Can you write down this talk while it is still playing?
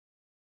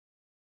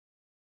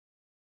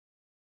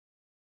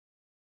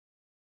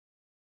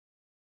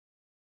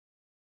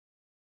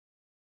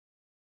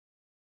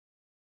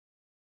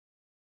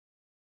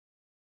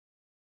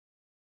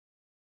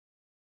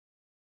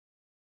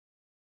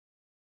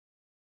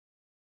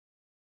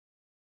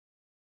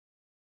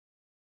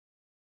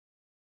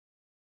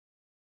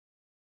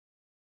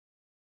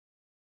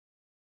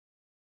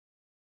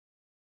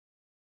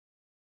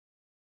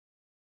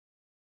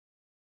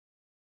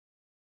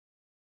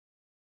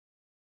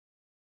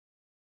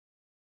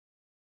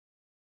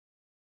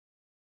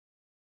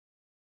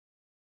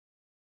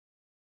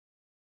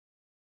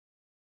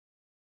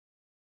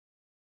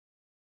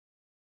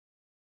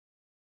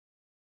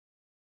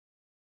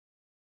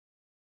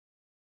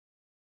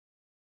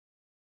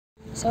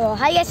So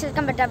hi guys,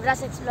 welcome back to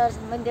ABRASH Explorers.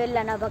 வந்து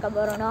இல்ல நான் பார்க்க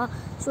போறோம்னா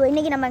ஸோ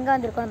இன்றைக்கி நம்ம எங்கே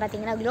வந்திருக்கோம்னு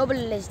பார்த்தீங்கன்னா குளோபல்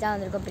வில்லேஜ் தான்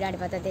வந்திருக்கோம். பின்னாடி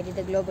பார்த்தா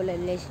தெரியுது குளோபல்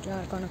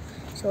வில்லேஜ்லாம் இருக்கணும்.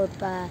 ஸோ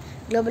இப்போ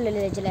குளோபல்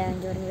வில்லேஜில்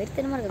இங்கே ஒரு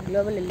வெறுத்தனமாக இருக்குது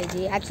குளோபல் வில்லேஜ்.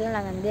 ஆக்சுவலாக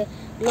நாங்கள் வந்து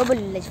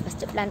குளோபல் வில்லேஜ்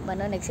ஃபஸ்ட்டு பிளான்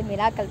பண்ணோம். நெக்ஸ்ட்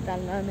மிராக்கல்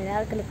பிளான் பண்ணோம்.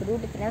 மிராக்கலுக்கு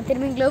ரூட்டு தெரியாமல்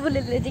திரும்பி குளோபல்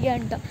வில்லேஜுக்கே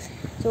வந்துட்டோம்.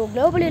 ஸோ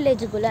குளோபல்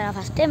வில்லேஜுக்குள்ளே நான்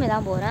ஃபஸ்ட் டைம்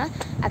தான் போகிறேன்.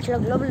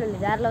 ஆக்சுவலாக குளோபல்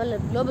வில்லேஜ் வேறு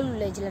லெவலில் குளோபல்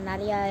வில்லேஜில்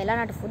நிறையா எல்லா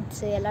நாட்டு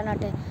ஃபுட்ஸு எல்லா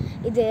நாட்டு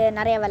இது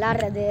நிறையா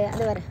விளாட்றது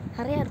அது வேறு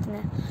நிறையா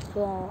இருக்குங்க.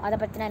 ஸோ அதை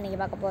பற்றி நான் இன்றைக்கி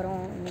பார்க்க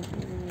போகிறோம்.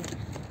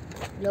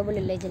 குளோபல்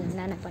வில்லேஜில்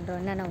என்னென்ன பண்ணுறோம்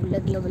என்னென்ன உள்ள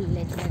குளோபல்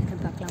வில்லேஜில்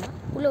இருக்குன்னு பார்க்கலாமா?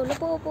 உள்ளே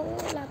போக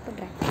லாக்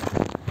பண்ணுறேன்.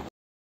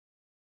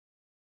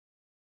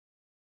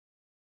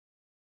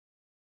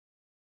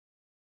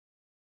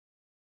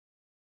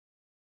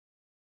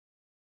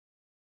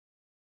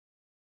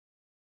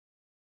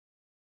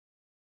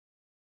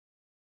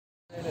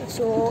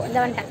 ஸோ இந்த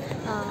வந்துட்டேன்.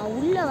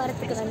 உள்ளே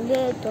வரத்துக்கு வந்து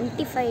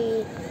 25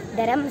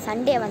 dirham.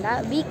 சண்டே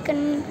வந்தால்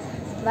வீக்கெண்ட்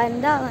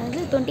வந்தால் வந்து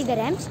 20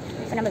 dirhams.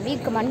 இப்போ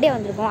நம்ம மண்டே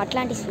வந்திருக்கோம்.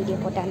 அட்லாண்டிஸ் வீடியோ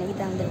போட்டேன் அன்றைக்கி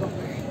தான் வந்திருக்கோம்.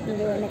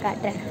 இது ஒன்று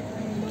காட்டுறேன்.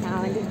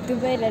 நான் வந்து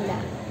துபாயில் இல்லை,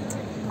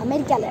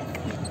 அமெரிக்காவில்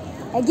இருக்கேன்,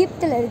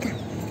 எகிப்தில் இருக்கேன்,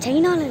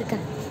 சைனாவில்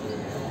இருக்கேன்.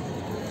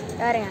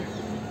 பாருங்க,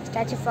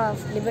 ஸ்டாச்சு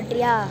ஆஃப்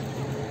லிபர்ட்டியா,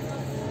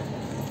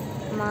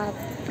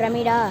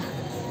 பிரமிடா,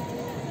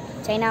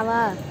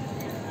 சைனாவா,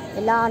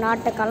 எல்லா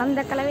நாட்டை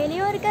கலந்த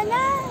கலவையிலையும் இருக்காங்க.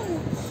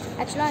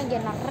 ஆக்சுவலாக இங்கே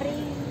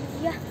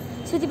நிறைய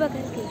சுற்றி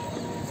பார்க்க இருக்குது.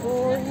 ஸோ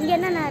இங்கே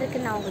என்னென்ன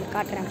இருக்குதுன்னு நான் உங்களுக்கு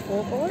காட்டுறேன்.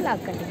 போகோ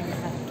லாக் கண்டிப்பாக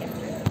காமிக்கிறேன்.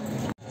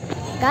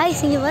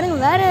 காய்ஸ் இங்கே பாருங்க,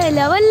 வேறு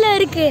லெவலில்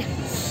இருக்குது.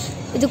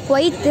 இது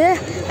குவைத்து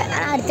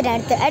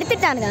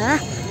எடுத்துட்டானுங்க.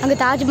 அங்கே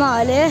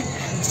தாஜ்மஹால்,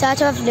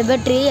 ஸ்டாச்சு ஆஃப்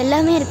லிபர்ட்டி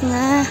எல்லாமே இருக்குங்க.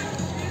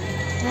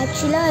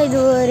 ஆக்சுவலாக இது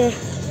ஒரு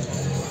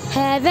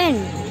ஹெவன்.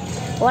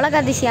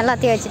 உலக அதிசயம்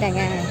எல்லாத்தையும்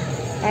வச்சுட்டாங்க.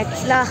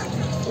 ஆக்சுவலாக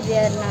இது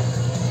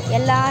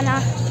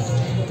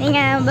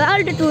நீங்கள்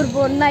வேர்ல்டு டூர்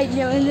போகணுன்னா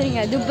இங்கே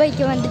வந்துடுங்க.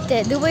 துபாய்க்கு வந்துட்டு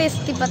துபாயை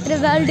சுற்றி பார்த்துட்டு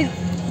வேர்ல்டு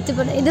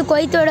இது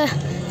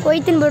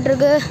குவைத்துன்னு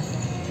போட்டிருக்கு,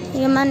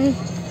 யமன்,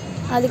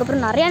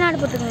 அதுக்கப்புறம் நிறையா நாடு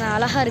போட்டிருக்குங்க.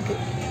 அழகாக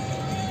இருக்குது.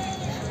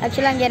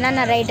 ஆக்சுவலாக இங்கே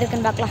என்னென்ன ரைட்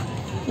இருக்குதுன்னு பார்க்கலாம்.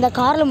 இந்த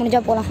காரில்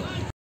முடிஞ்சால் போகலாம்.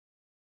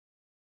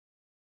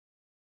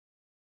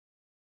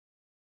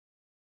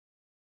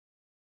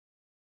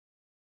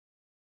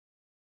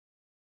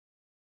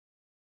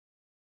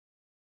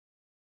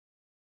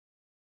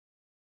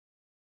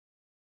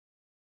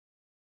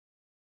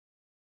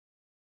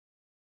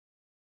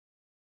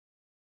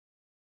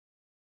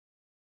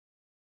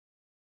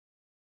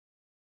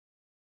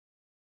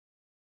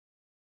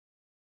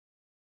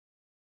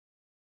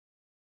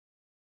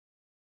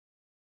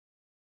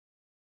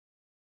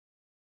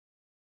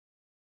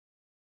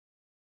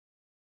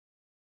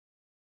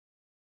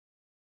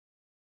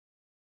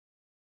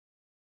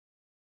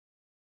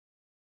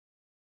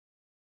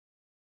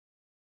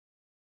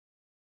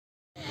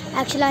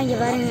 ஆக்சுவலாக இங்கே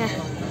பாருங்க,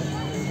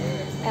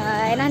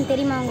 என்னன்னு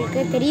தெரியுமா?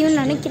 உங்களுக்கு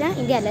தெரியும்னு நினைக்கிறேன்.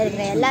 இந்தியாவில்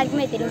இருக்கிற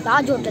எல்லாருக்குமே தெரியும்,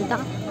 தாஜ் ஹோட்டல்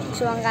தான்.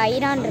 ஸோ அங்கே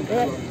ஈரான்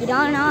இருக்குது.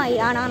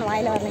 ஈரானான்னு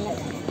வாயில் வரலைங்க.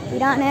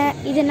 ஈரானு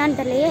இது என்னன்னு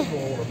தெரியலையே,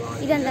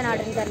 இது எந்த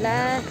நாடுன்னு தெரில.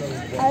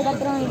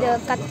 அதுக்கப்புறம் இது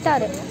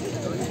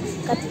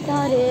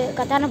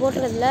கத்தார்னு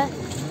போட்டுருக்குதுல,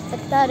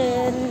 கத்தாரு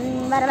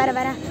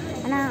வேறு.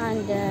 ஆனால்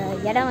அந்த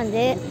இடம்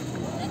வந்து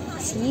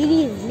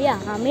சீரியஸ்லி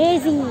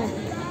அமேசிங்.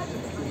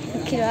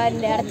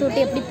 இந்த இடத்த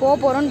விட்டு எப்படி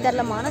போகிறோன்னு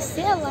தெரில,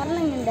 மனசே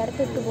வரலைங்க இந்த இடத்த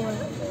விட்டு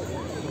போகணும்.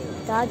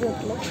 தாஜ்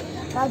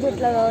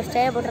ஹோட்டலில்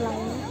ஸ்டே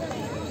போட்டுடலாம்.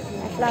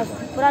 ஆக்சுவலாக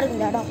சூப்பராக இருக்குது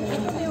இந்த இடம்.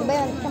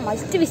 துபாய் வந்துட்டு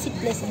மஸ்ட் விசிட்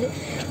பிளேஸ் இது.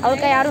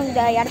 அவளுக்கு யாரும்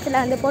இந்த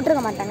இடத்துல வந்து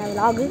போட்டிருக்க மாட்டாங்க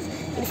விலாகு.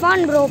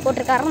 இர்ஃபான் ப்ரோ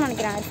போட்டிருக்காருன்னு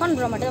நினைக்கிறேன். இர்ஃபான்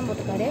ப்ரோ மட்டும் தான்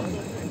போட்டிருக்காரு,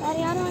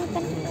 வேறு யாரும்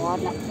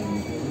போடல.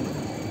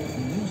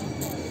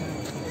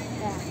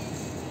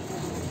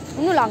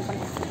 இன்னும் லாங்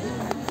பண்ணுறேன்.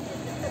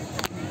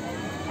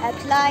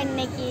 ஆக்சுவலாக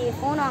இன்றைக்கி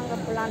ஃபோன்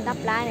வாங்க போகலான்னு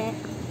தான் பிளானு.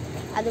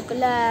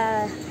 அதுக்குள்ளே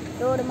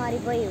ரோடு மாதிரி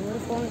போய் ஒரு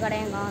ஃபோன்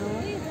கடையும்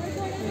காணும்.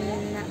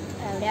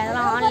 அப்படியே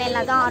அதெல்லாம்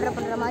ஆன்லைனில் தான் ஆர்டர்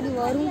பண்ணுற மாதிரி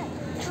வரும்.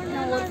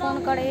 நான் ஒரு ஃபோன்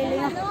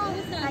கடையிலையும்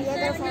நான்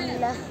கேட்குற ஃபோன்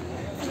இல்லை,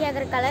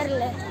 கேட்குற கலர்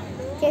இல்லை,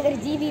 கேட்குற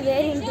ஜிபி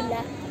வேரியன்ட்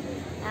இல்லை.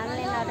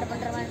 ஆன்லைனில் ஆர்டர்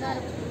பண்ணுற மாதிரி தான்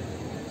இருக்கும்.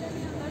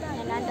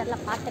 என்னான்னு தெரியல,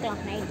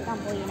 பார்த்துக்கலாம். நைட்டு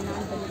தான் போய்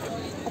என்னான்னு சொல்லிட்டு.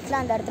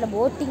 ஆக்சுவலாக அந்த இடத்துல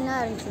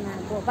போட்டிங்லாம் இருந்துச்சு.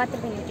 நான் இப்போ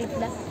பார்த்துருப்பேன்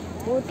கிளிப்பில்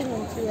போட்டிங்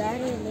இருந்துச்சு.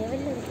 வேறு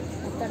லெவலில்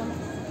இருக்குது மற்ற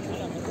இடமும்.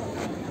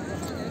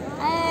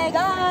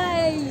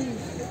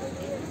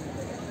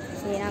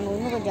 சரி, நாங்கள்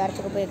இன்னும் கொஞ்சம்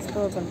இடத்துக்கு போய்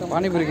எக்ஸ்ப்ளோர் பண்ணுறோம்.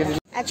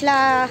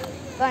 ஆக்சுவலாக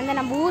இப்போ வந்து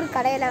நம்ம ஊர்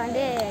கடையில்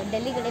வந்து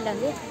டெல்லி கடையில்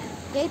வந்து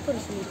கேள்பொடி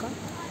சொல்லியிருக்கோம்.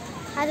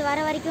 அது வர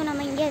வரைக்கும்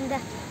நம்ம இங்கே இந்த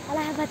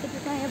அழகாக பார்த்துட்டு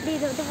இருக்கோம். எப்படி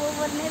இதை விட்டு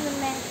போகிறேன்னே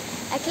இருந்தேன்.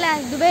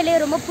 ஆக்சுவலாக துபாயிலே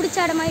ரொம்ப பிடிச்ச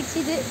இடமாயிடுச்சு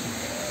இது.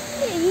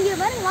 இங்கே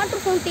பாருங்க,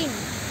 வாட்டர் ஃபவுண்டைன்.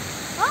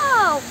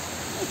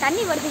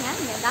 தண்ணி வருதுங்க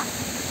இங்கே தான்.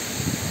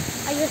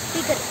 ஐயோ,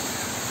 ஸ்பீக்கர்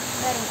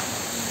பாருங்க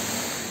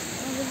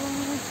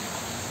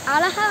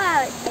அழகாக.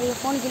 ஐயோ,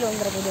 ஃபோன் கீழே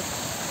வந்துடுற போது.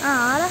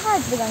 அழகாக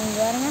வச்சுருக்காங்க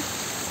இங்கே பாருங்க.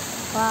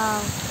 வா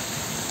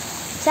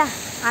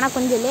ஆனால்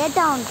கொஞ்சம்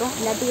லேட்டாக வந்துட்டோம்.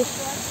 இல்லாட்டி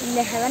இந்த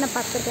ஹெவனை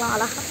பார்த்துருக்கலாம்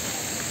அழகாக.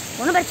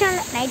 ஒன்றும் பிரச்சனை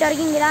இல்லை, நைட்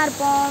வரைக்கும் இங்கே தான்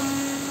இருப்போம்.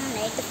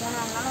 நைட்டு ஃபோன்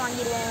வாங்கினாலும்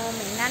வாங்கிடுவோம்.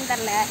 என்னான்னு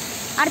தெரில.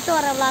 அடுத்து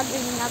வர விளாக்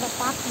நீங்கள் அதை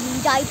பார்த்து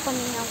என்ஜாய்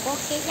பண்ணிங்க.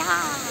 ஓகேயா?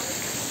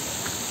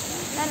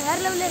 நான்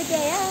வேறு லெவலில்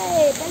இருக்கேன்.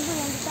 பேல்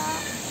பூரி வந்துச்சா?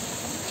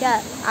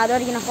 சரி, அது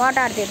வரைக்கும் நான்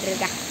ஃபோட்டோ எடுத்துகிட்டு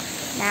இருக்கேன்.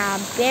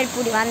 நான் பேல்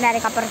பூரி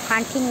வந்ததுக்கப்புறம்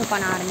கண்டினியூ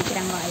பண்ண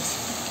ஆரம்பிக்கிறேன் வாய்ஸ்.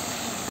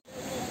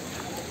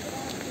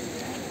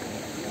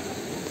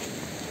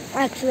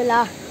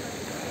 ஆக்சுவலாக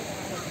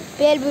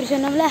பேல் பூரி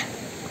சொன்னோம்ல,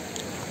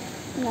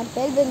 நான்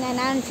பேல் பூரி நான்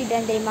என்ன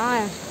நினச்சிட்டேன் தெரியுமா?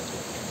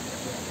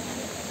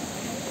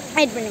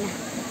 வெயிட் பண்ணுங்க.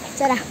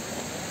 சரி,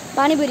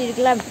 பானிபூரி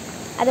இருக்குல்ல,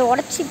 அதை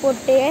உடச்சி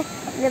போட்டு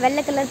இந்த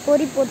வெள்ளை கலர்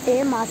பொரி போட்டு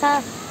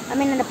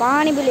அந்த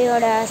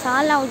பானிபூரியோட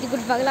சால்லாம் ஊற்றி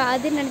கொடுப்பாங்களா,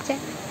 அது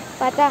நினச்சேன்.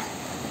 பார்த்தா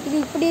இது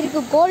இப்படி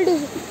இருக்குது, கோல்டு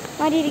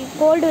மாதிரி இருக்குது.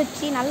 கோல்டு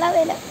வச்சு நல்லாவே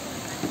இல்லை,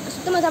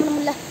 சுத்தமாக சாப்பிட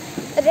முடியல.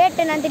 ரேட்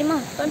என்ன தெரியுமா?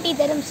 20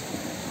 dirhams,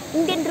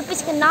 இந்தியன்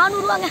ருப்பீஸ்க்கு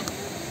 400 ரூபாங்க.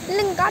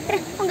 இல்லைங்க,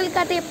 காட்டுறேன்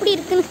உங்களுக்கு அது எப்படி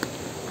இருக்குன்னு.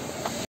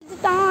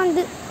 இதுதான்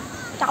வந்து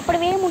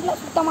சாப்பிடவே முடியல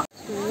சுத்தமாக.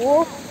 ஸோ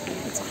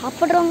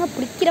சாப்பிட்றவங்க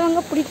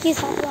பிடிக்கிறவங்க பிடிக்க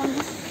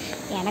சாப்பிடுவாங்க,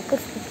 எனக்கு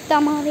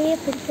சுத்தமாகவே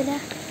பிடிக்கல.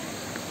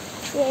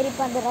 சரி,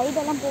 இப்போ அந்த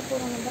ரைடெல்லாம் போக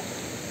போகிறோம். நம்ம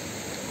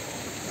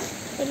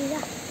சரிதா,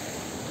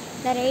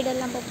 இந்த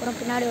ரைடெல்லாம் போக போகிறோம்.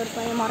 பின்னாடி ஒரு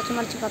பையன்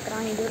மறைச்சி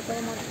பார்க்குறான், இது ஒரு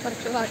பையன்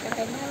மறைச்சி பார்க்குறேன்.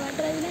 என்ன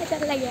பண்ணுறதுன்னே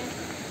தெரியலைங்க.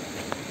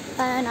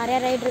 நிறையா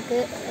ரைடு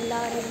இருக்குது, எல்லா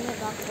ரைடுமே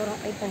பார்க்க போகிறோம்.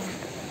 வெயிட் பண்ணுங்க,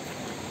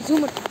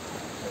 ஜூம்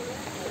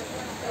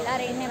எல்லா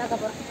ரைடுமே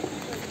பார்க்க போகிறோம்.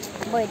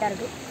 ரொம்ப வெயிட்டாக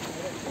இருக்குது.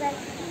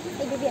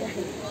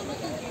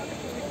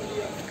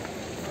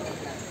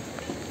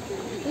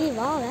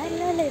 வா, வேறு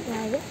லெவலில்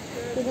இருக்குண்ணா.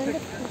 இது வந்து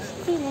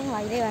ஹிஸ்ட்ரிங்க,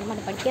 இதே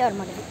வரமாட்டேன், படிக்கவே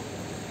வரமாட்டேது.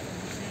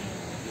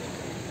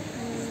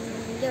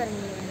 இதே வர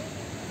முடியும்.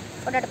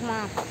 ஃபோட்டோ எடுக்குமா?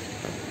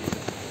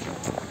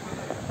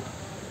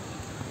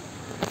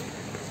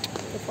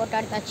 ஃபோட்டோ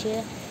எடுத்தாச்சு.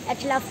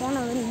 ஆக்சுவலாக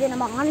ஃபோனை வந்து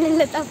நம்ம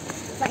ஆன்லைனில் தான்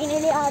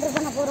ஃபைனலி ஆர்டர்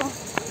பண்ண போகிறோம்.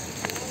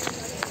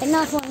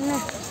 என்ன ஃபோன்னு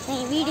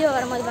வீடியோ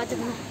வரும்போது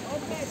பார்த்துக்கணும்.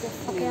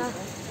 ஓகேயா?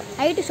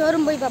 நைட்டு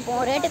ஷோரூம் போய்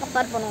பார்ப்போம், ரேட்டு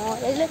கம்பேர் பண்ணுவோம்,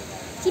 எதில்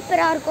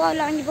சீப்பராக இருக்கோ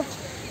அதில் வாங்கிப்போம்.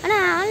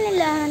 ஆனால்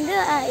ஆன்லைனில் வந்து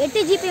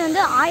 8 GB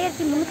வந்து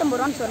 1350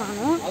 ரூபான்னு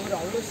சொன்னாங்க.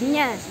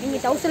 நீங்கள்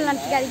 1000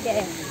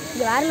 நினச்சிக்காதீங்க,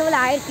 இது வேறு லெவலில்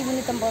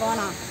 1350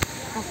 ரூபாண்ணா.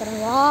 நான்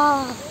சொல்கிறேன், வா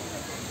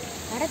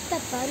இடத்த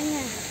பாருங்க,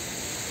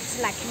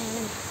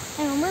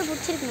 எனக்கு ரொம்ப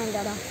பிடிச்சிருக்குங்க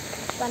இந்த இடம்.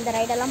 இப்போ அந்த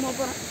ரைடெல்லாம் போக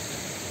போகிறோம்.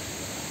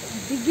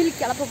 திகில்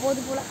கிளப்ப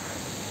போகுது போல்.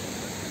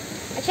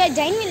 ஆக்சுவலாக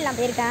ஜெயின்வீல் நான்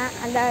போயிருக்கேன்.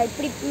 அந்த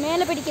இப்படி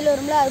மேலே பிடிக்கல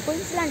வரும்ல, அது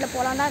குயின்ஸ்லாண்டில்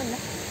போகலான் தான்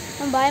இருந்தேன்.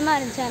 பயமாக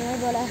இருந்துச்சு அந்த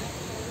மாதிரி போல்.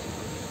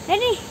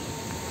 ரெடி,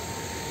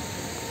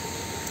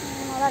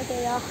 நல்லா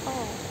இருக்கையா?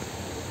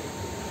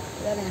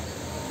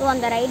 ஸோ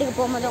அந்த ரைடுக்கு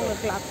போகும்போது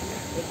உங்களுக்கு லாக்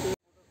பண்ணுறேன்.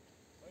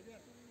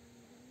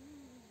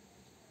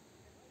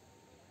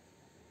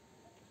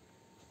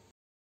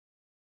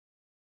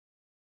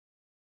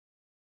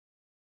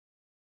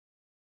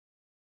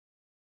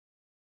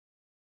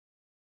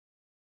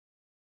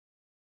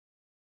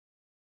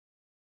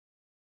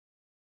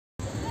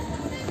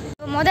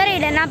 முதல்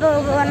ரைடு என்ன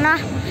போகிறோம்னா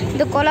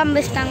இந்த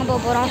கொலம்பஸ் தாங்க போக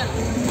போகிறோம்.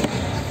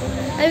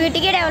 அதுக்கு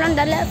டிக்கெட் எவ்வளோன்னு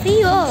தெரில.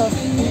 ஃப்ரீயோ?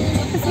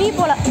 ஃப்ரீ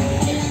போல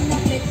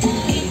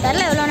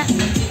தெரில எவ்வளோன்னு.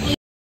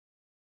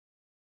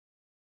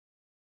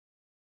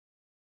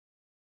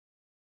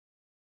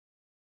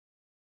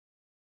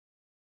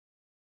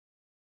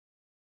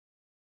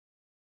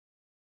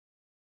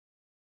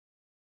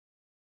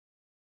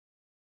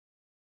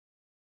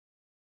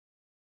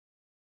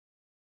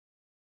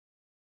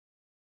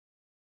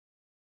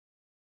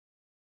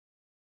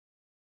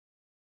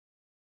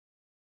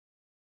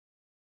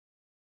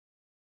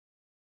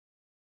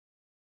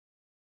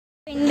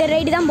 இந்த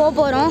ரைடு தான் போக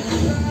போகிறோம்.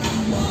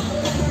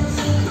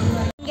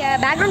 இங்கே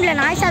பேக்ரவுண்டில்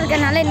நாய்ஸாக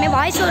இருக்கிறதுனால இனிமேல்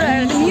வாய்ஸ் ஒரு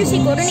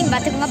மியூசிக் போட்டு நீங்கள்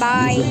பார்த்துக்கோங்க.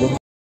 பாய்.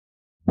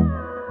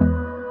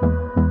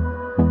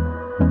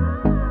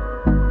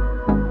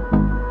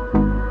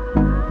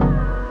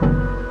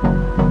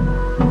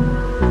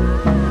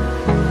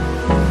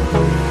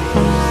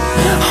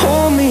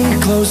 Hold me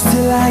close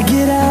till I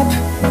get up.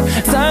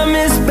 Time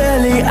is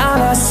barely on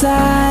our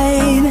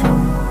side.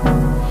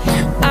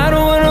 I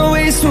don't wanna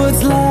waste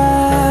what's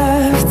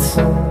left.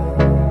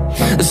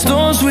 The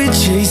storms we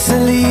chase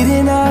are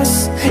leading us,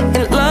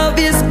 and love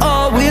is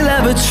all we'll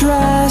ever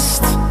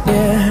trust.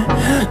 Yeah,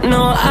 no,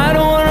 I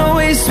don't wanna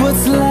waste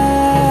what's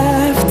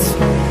left.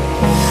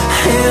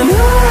 And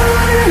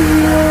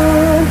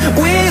on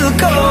we'll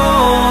go,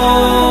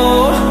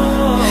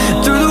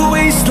 through the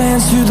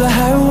wastelands, through the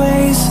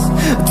highways,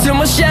 till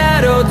my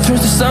shadow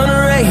turns to sun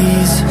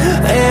rays.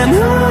 And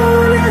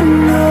on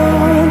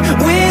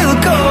we'll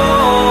go,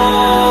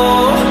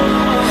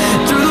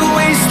 through the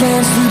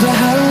wastelands, through the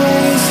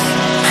highways,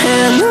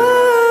 and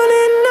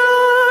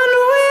on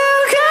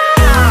we'll go.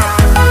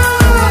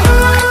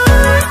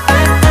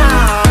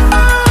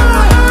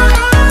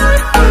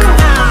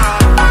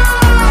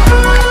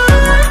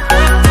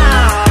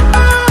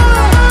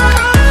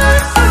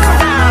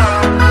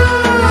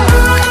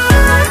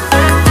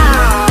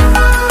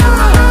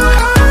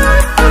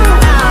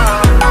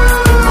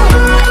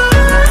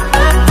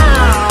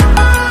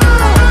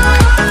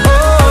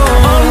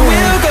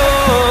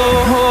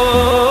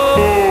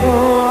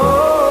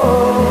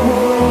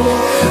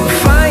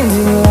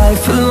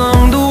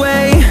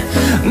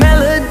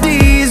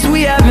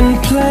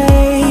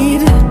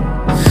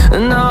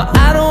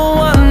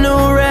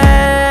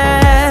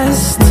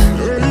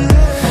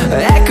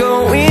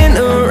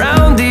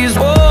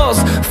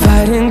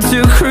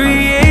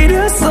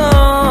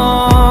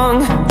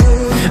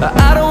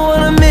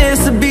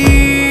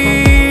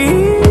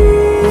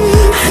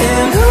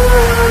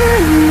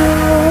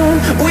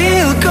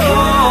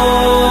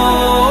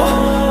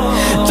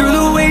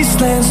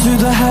 through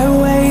the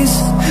highways,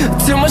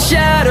 till my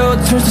shadow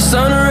turns to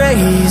sun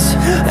rays.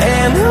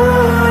 And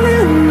on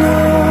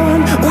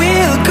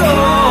we'll go,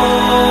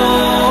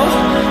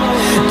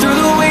 through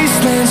the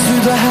wastelands,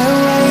 through the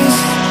highways.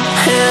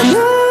 And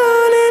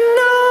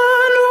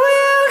on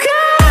we'll go.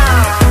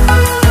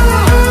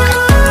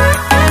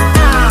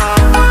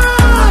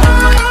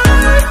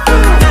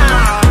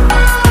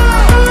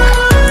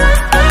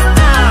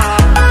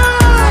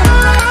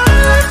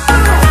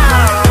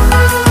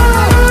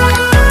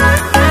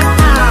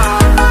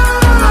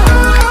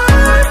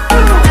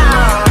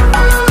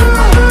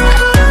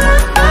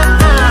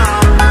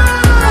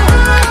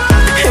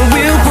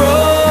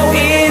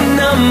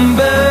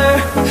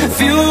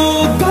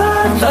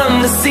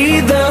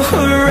 See the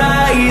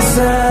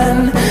horizon,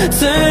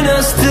 turn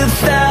us to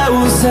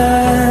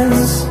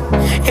thousands,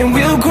 and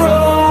we'll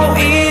grow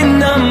in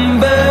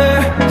number,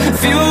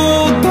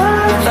 fueled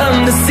by them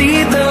to see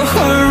the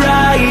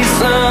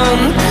horizon,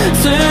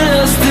 turn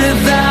us to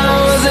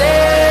thousands.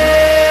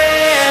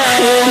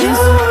 And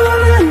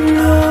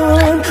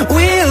on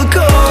we'll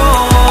go,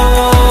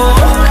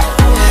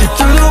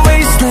 through the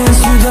wastelands,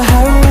 through the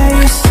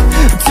highways,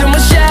 till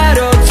my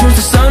shadow turns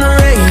to sun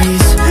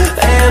rays.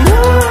 And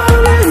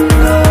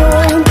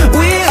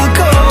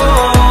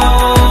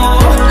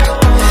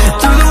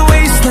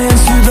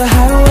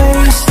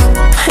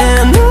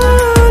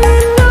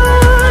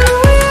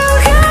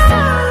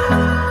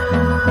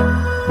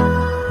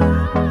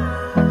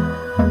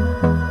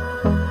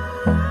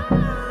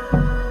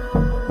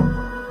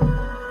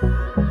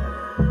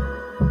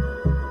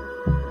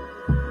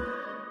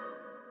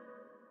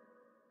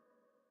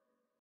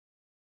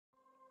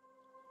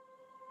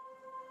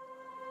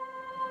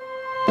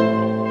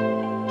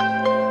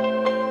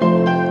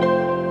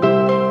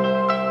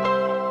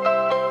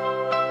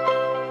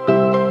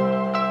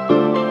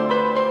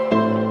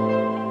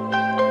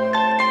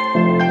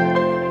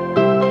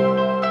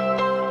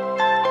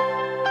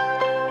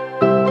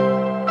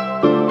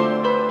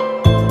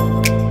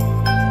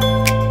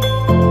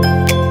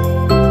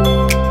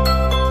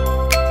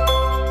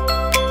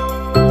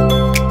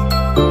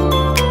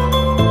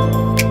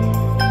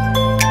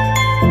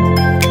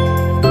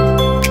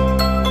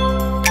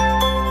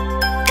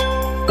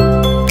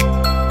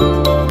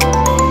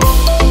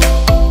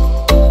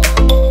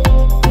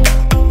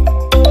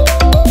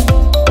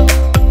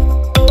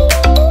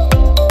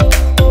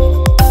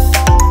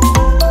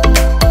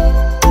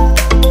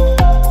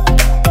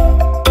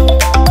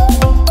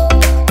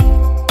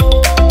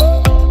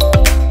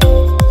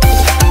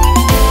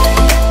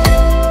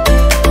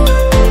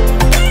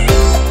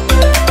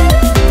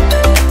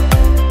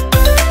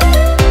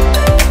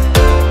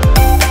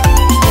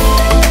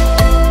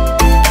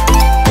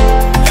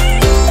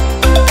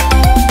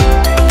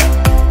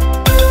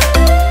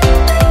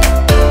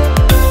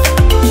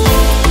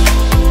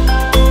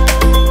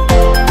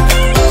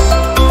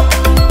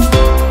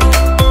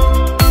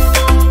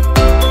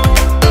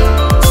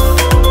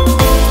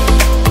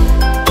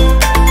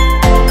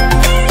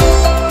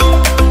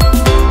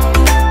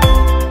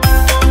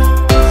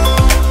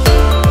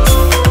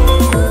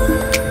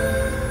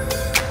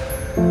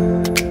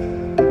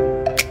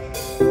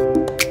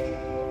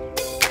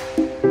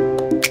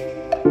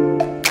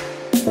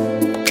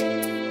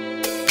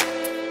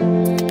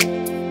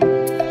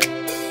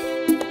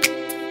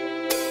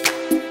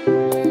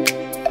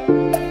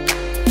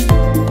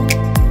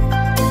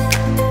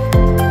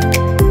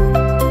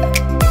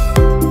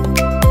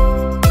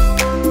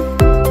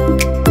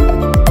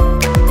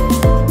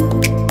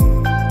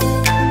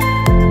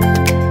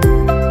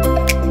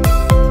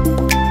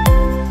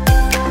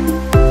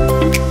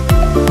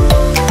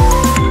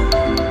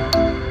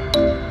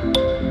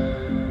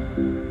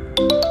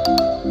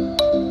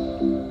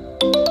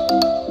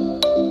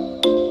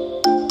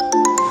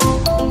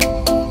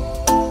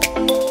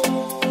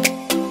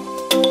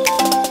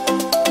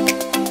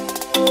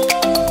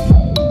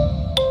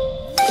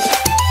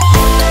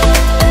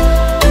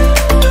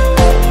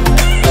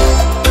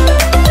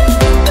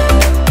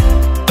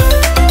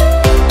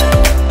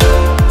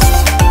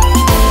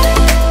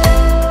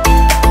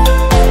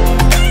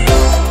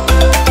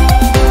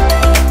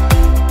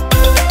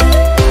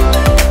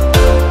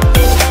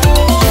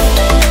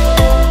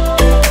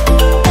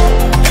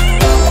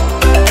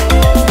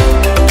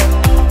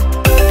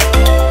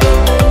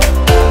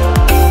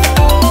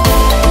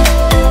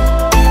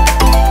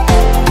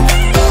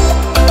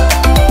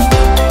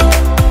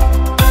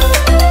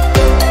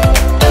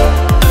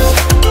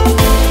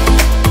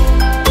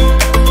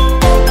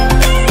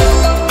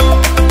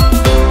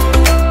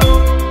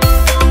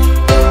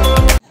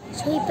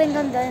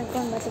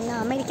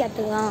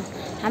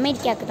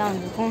அமெரிக்காவுக்கு தான்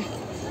வந்திருக்கோம்.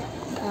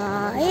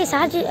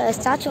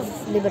 Statue of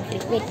liberty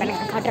wait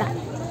பண்ணுங்க காட்டுறேன்.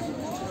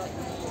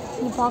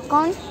 இது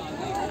popcorn.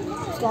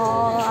 So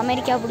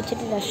America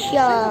பிடிச்சிட்டு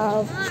Russia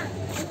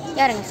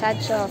யாருங்க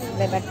statue of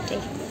liberty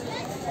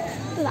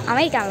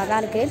அமெரிக்காவில்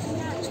தான் இருக்குது.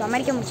 ஸோ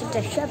அமெரிக்கா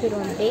முடிச்சுட்டு ரஷ்யா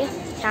போயிடுவோம். அப்படியே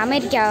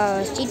அமெரிக்கா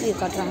ஸ்ட்ரீட் வியூ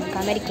காட்டுறாங்க,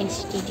 அமெரிக்கன்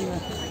ஸ்ட்ரீட் வியூ.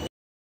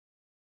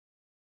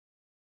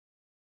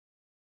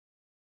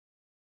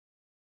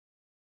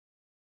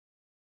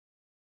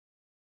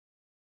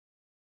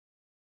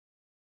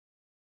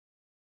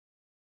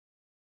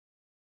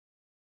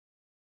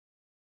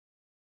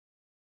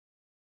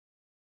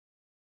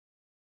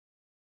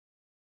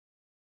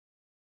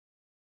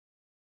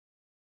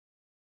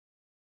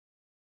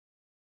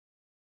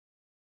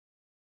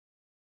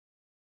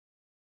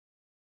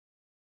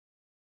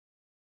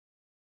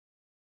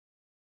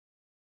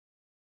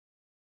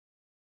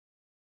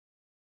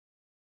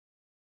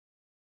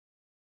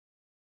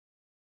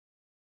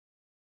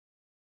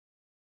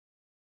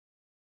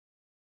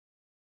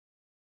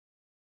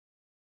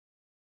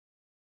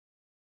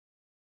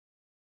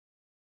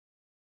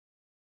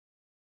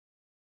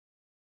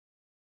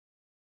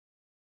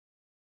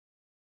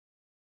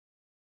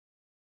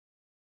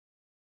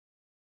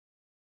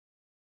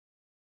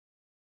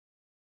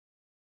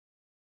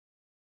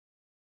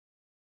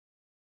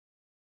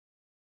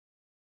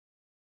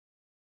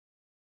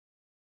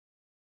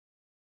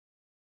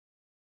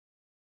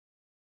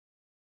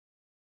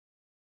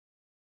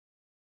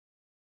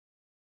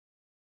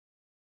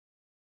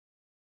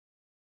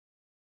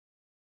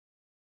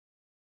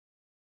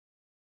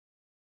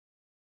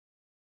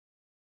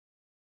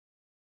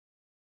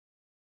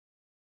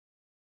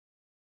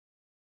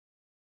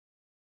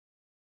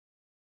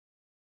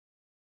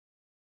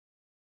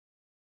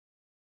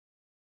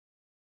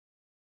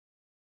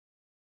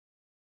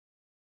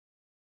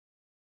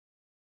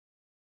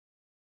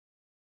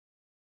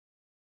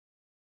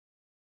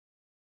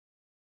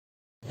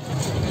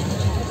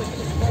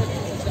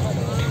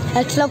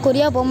 ஆக்சுவலாக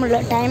கொரியா போக முடியல,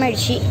 டைம்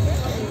ஆகிடுச்சு.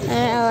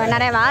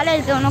 நிறைய வேலை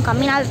இருக்குது, இன்னும்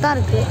கம்மி நாள் தான்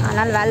இருக்குது,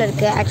 அதனால் வேலை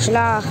இருக்குது.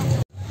 ஆக்சுவலாக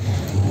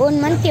 1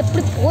 மந்த்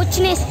எப்படி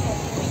போச்சுன்னே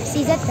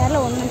சீசன் தெரில.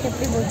 1 மந்த்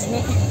எப்படி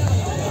போச்சுன்னே.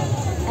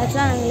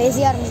 ஆக்சுவலாக நாங்கள்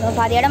லேசியாக இருந்தோம்.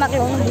 பாதி இடம்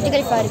மக்கள் ஒன்றும் புஜ்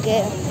கலிஃபா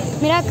இருக்குது,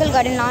 மிராக்கல்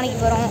கார்டன் நாளைக்கு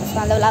போகிறோம். ஸோ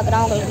அந்த விளாக்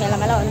தான் உங்களுக்கு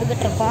மேலே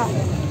வந்துக்கிட்டு இருக்கோம்.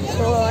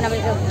 ஸோ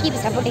நம்மளுக்கு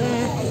கீப் சப்போர்ட்டிங்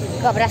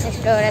அப்ராஷ்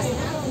எக்ஸ்ப்ளோரர்ஸ்.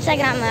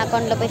 இன்ஸ்டாகிராம்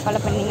அக்கௌண்ட்டில் போய் ஃபாலோ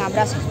பண்ணிங்க,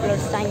 அப்ராஷ்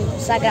எக்ஸ்ப்ளோரர்ஸ் தான்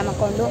இன்ஸ்டாகிராம்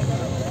அக்கௌண்ட்டும்.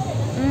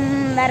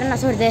 வேறு என்ன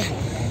சொல்கிறது,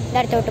 இந்த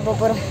இடத்த விட்டு போக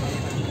போகிறோம்.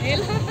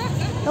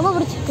 ரொம்ப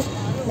பிடிச்சிருக்கு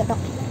இந்த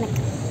இடம்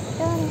எனக்கு.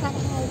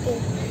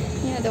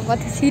 அதை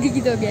பார்த்து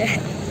சிரிக்குதோங்க,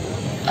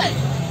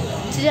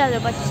 சரி அதை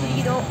பார்த்து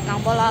சிரிக்குதோ.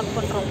 நான் போல் லாக்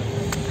பண்ணுறோம்,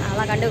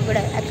 நல்லா கண்டுக்க கூட.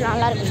 ஆக்சுவலாக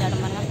நல்லா இருக்கும் இந்த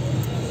இடம் பாருங்க.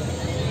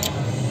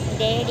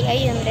 Ready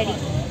ready.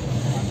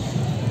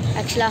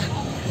 ஆக்சுவலாக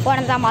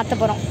ஃபோனை தான் மாற்ற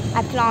போகிறோம்.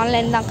 ஆக்சுவலாக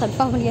ஆன்லைன் தான்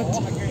கன்ஃபார்ம்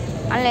பண்ணியாச்சு,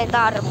 ஆன்லைன்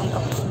தான் ஆர்டர்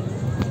பண்ணுறோம்.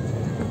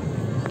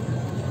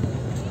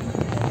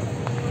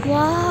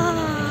 வா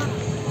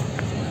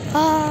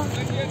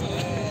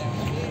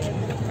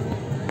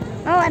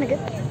எனக்கு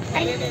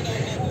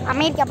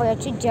அமெரிக்கா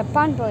போயாச்சு,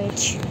 ஜப்பான்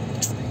போயாச்சு,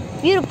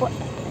 யூரோப்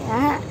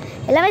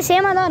எல்லாமே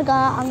சேமாக தான் இருக்கா.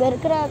 அங்கே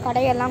இருக்கிற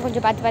கடையெல்லாம்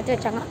கொஞ்சம் பார்த்து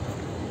வச்சாங்க,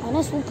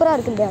 ஆனால் சூப்பராக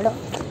இருக்குது இந்த இடம்.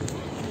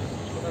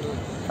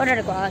 ஃபோட்டோ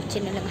எடுக்கவா?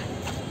 சின்னங்க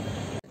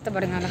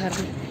படுங்க, அழகாக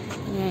இருக்குது.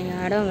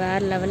 இடம்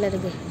வேறு லெவலில்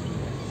இருக்குது.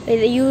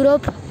 இது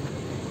யூரோப்,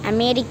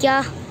 அமெரிக்கா,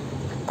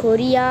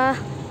 கொரியா,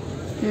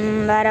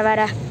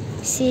 வேறு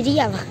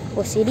சிரியாவா?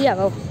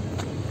 சிரியாவா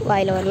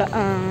வாயில் வரலாம்.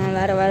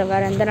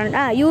 வேறு எந்த நாள்?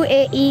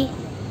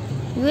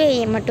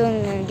 யுஏஇ மட்டும்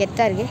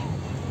கெத்தாக இருக்குது.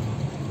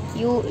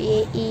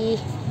 யுஏஇ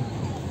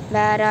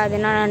வேறு அது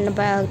என்ன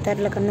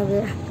தெரில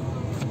கண்ணுக்கு.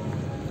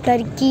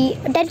 டர்க்கி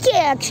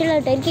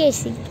ஆக்சுவலாக டர்க்கி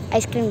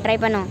ஐஸ்கிரீம் ட்ரை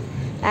பண்ணோம்,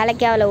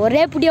 வேலைக்கு ஆகலை.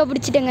 ஒரே புடியாக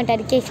பிடிச்சிட்டேங்க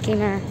டர்க்கி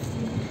ஐஸ்கிரீமை.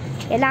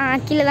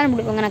 எல்லாம் கீழே தான்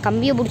பிடிப்பாங்க, நான்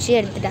கம்பியை பிடிச்சி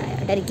எடுத்துட்டேன்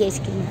டர்க்கி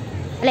ஐஸ்கிரீமை.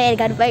 இல்லை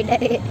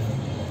கருப்பாயிட்டாரு,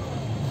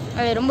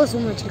 அது ரொம்ப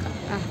சூம்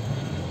வச்சுருக்கான்.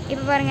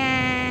 இப்போ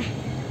பாருங்கள்,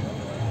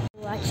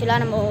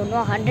 ஆக்சுவலாக நம்ம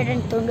இன்னும்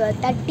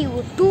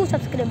 132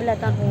 சப்ஸ்கிரைபில்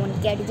தான்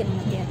 1K அடிக்கணும்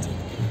அப்படியாச்சு.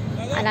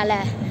 அதனால்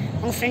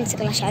உங்கள்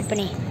ஃப்ரெண்ட்ஸுக்கெல்லாம் ஷேர்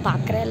பண்ணி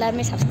பார்க்குற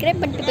எல்லாருமே சப்ஸ்கிரைப்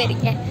பண்ணிட்டு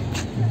போயிருக்கேன்.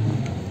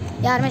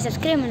 யாருமே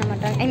சப்ஸ்கிரைப் பண்ண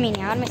மாட்டாங்க,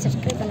 யாருமே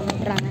சப்ஸ்கிரைப் பண்ண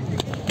மாட்டுறாங்க.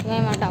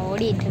 ஏன் மாட்டான்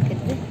ஓடிட்டு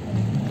இருக்கிறது.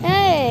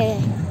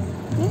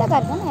 இந்த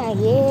கார் தானே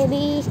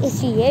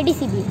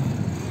ஏடிசிபி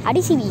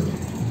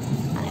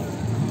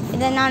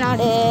இது என்ன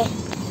நாடு?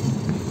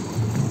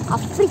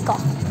 ஆஃப்ரிக்கா.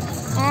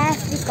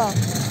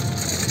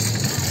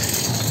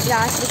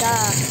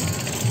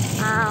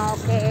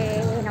 ஓகே,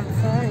 நம்ம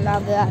ஃபோன்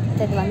விலாக்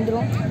அடுத்தது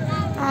வந்துடும்.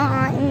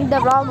 இந்த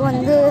விலாக்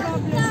வந்து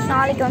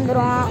நாளைக்கு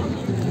வந்துடும்.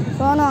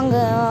 ஃபோனும்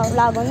அங்கே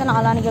விலாக் வந்து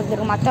நாளானிக்கு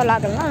வந்துடும். மற்ற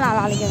விலாகெல்லாம்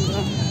நாளைக்கு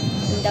வந்துடும்.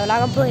 இந்த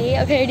விலாகை போய்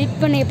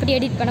எப்படி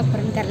எடிட் பண்ண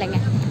போகிறேன்னு தெரிலங்க.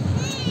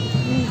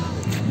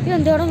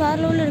 இந்த இடம்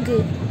வேறு லெவலில்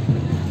இருக்குது,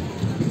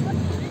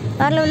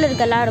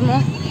 எல்லா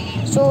இடமும்.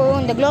 ஸோ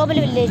இந்த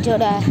குளோபல்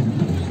வில்லேஜோட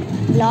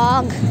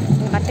விலாக்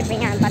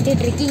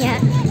பார்த்துட்டு இருக்கீங்க.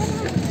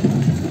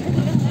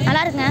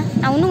 நல்லா இருக்குங்க.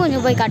 நான் இன்னும்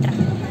கொஞ்சம் போய் காட்டுறேன்.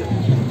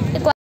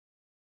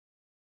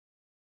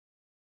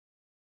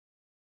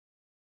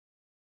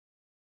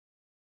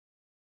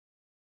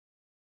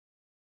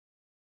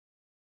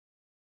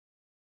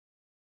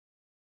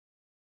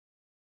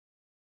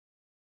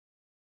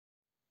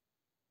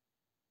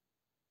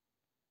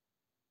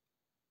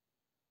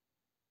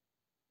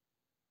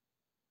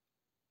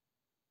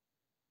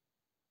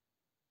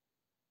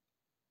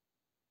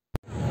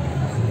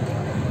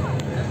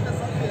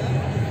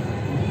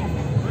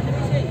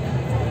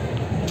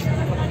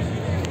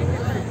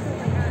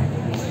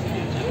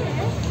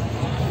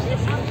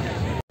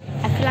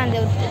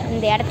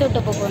 இந்த இடத்த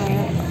விட்டு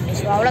போகணும்.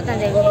 ஸோ அவ்வளோதான்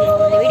இந்த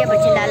வீடியோ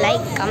பிடிச்சிருந்தா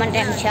லைக், கமெண்ட்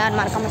அண்ட் ஷேர்,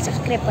 மறக்காமல்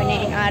சப்ஸ்கிரைப் பண்ணி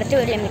அடுத்த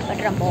வீடியோ மீட்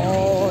பண்ணுறேன்.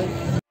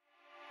 போய்